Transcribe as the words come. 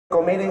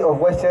Committee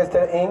of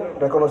Westchester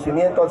Inc.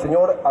 Reconocimiento al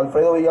señor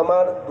Alfredo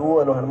Villamar, dúo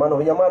de los hermanos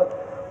Villamar,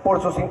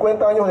 por sus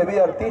 50 años de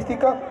vida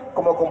artística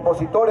como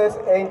compositores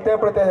e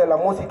intérpretes de la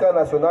música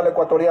nacional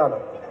ecuatoriana,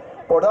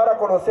 por dar a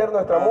conocer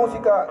nuestra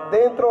música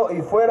dentro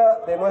y fuera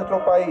de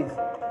nuestro país.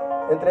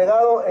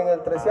 Entregado en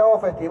el 13º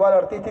Festival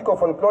Artístico,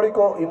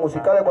 Folclórico y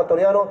Musical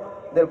Ecuatoriano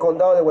del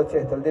Condado de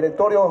Westchester. El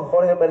directorio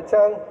Jorge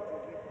Merchán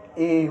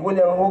y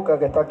William Juca,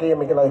 que está aquí en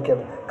mi lado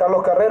izquierdo.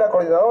 Carlos Carrera,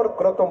 coordinador,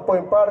 Croton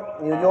Point Park,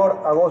 New York,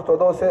 agosto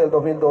 12 del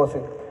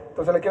 2012.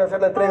 Entonces le quiero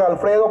hacer la entrega a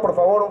Alfredo. Por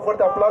favor, un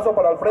fuerte aplauso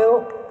para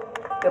Alfredo,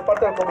 de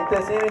parte del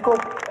Comité Cívico.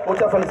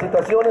 Muchas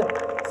felicitaciones.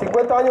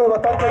 50 años es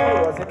bastante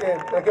duro, así que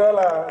le quiero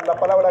dar la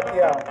palabra aquí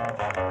a...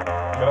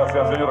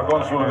 Gracias, señor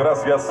cónsul,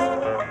 gracias.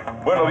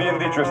 Bueno, bien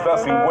dicho está,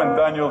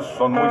 50 años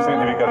son muy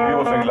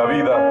significativos en la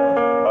vida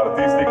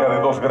artística de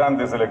dos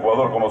grandes del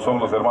Ecuador, como son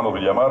los hermanos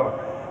Villamar,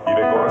 y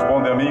me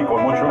corresponde a mí,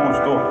 con mucho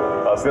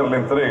gusto, hacer la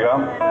entrega,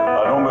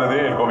 a nombre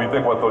del Comité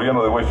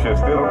Ecuatoriano de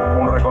Westchester,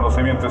 un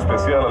reconocimiento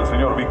especial al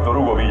señor Víctor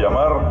Hugo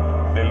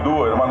Villamar, del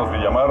dúo Hermanos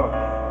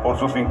Villamar, por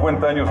sus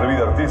 50 años de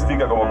vida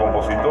artística como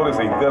compositores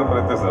e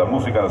intérpretes de la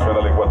música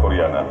nacional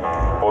ecuatoriana,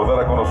 por dar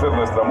a conocer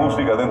nuestra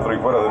música dentro y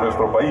fuera de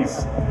nuestro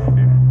país.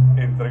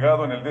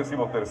 Entregado en el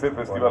 13º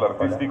Festival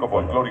Artístico,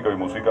 Folclórico y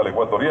Musical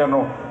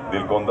Ecuatoriano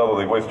del Condado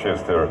de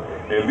Westchester.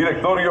 El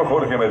directorio,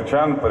 Jorge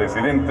Merchán,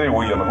 presidente,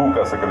 William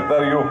Juca,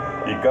 secretario,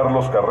 y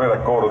Carlos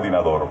Carrera,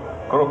 coordinador.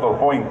 Croton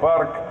Point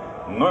Park,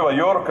 Nueva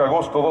York,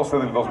 agosto 12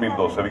 del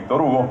 2012.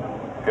 Víctor Hugo,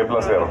 qué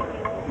placer.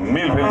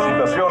 Mil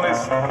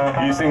felicitaciones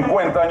y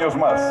 50 años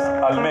más,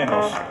 al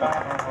menos.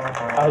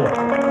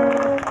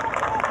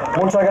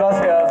 Muchas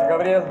gracias,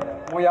 Gabriel,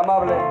 muy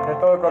amable, de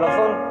todo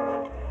corazón.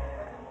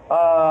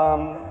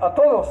 A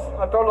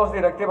todos los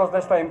directivos de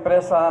esta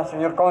empresa,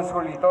 señor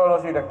cónsul, y todos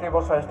los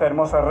directivos a esta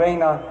hermosa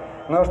reina,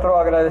 nuestro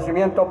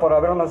agradecimiento por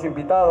habernos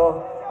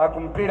invitado a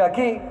cumplir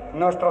aquí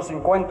nuestros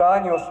 50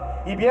 años,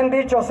 y bien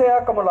dicho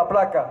sea como la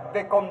placa,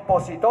 de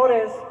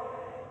compositores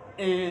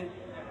y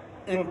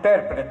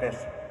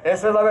intérpretes.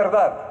 Esa es la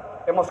verdad.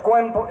 Hemos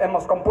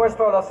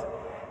compuesto las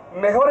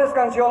mejores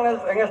canciones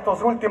en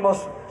estos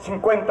últimos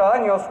 50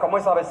 años, como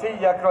esa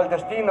Avecilla, Cruel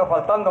Destino,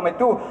 Faltándome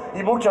Tú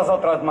y muchas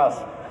otras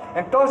más.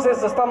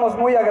 Entonces estamos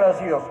muy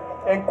agradecidos.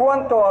 En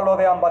cuanto a lo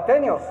de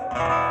ambateños,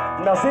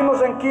 nacimos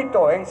en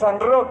Quito, en San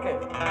Roque,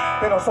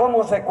 pero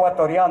somos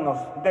ecuatorianos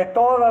de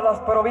todas las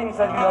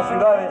provincias y las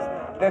ciudades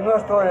de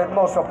nuestro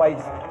hermoso país.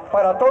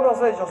 Para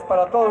todos ellos,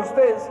 para todos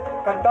ustedes,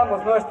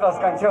 cantamos nuestras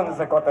canciones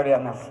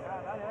ecuatorianas.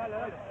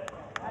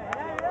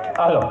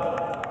 Aló.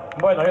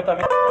 Bueno, yo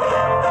también...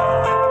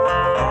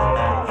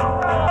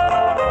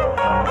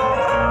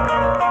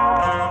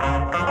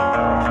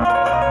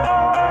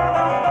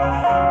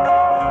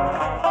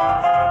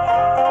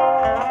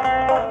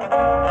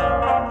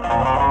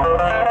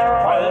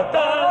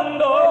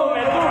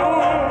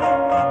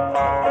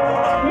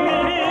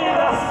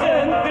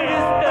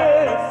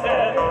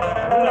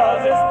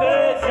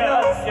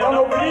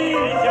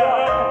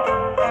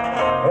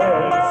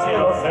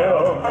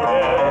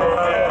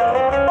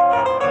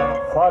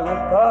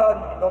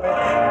 Faltándome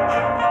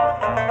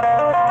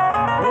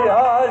mi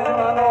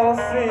alma no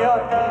se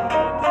agita,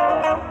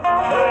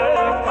 el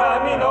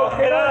camino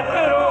queda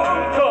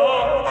trunco,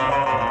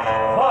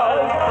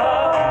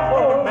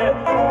 faltándome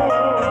tú.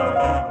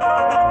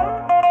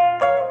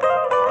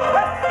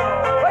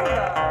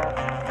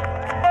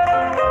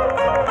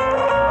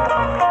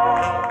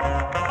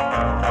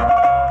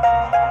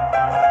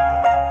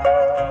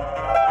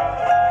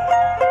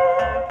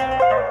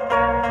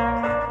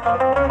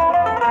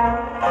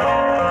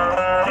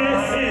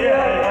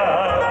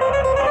 Quisiera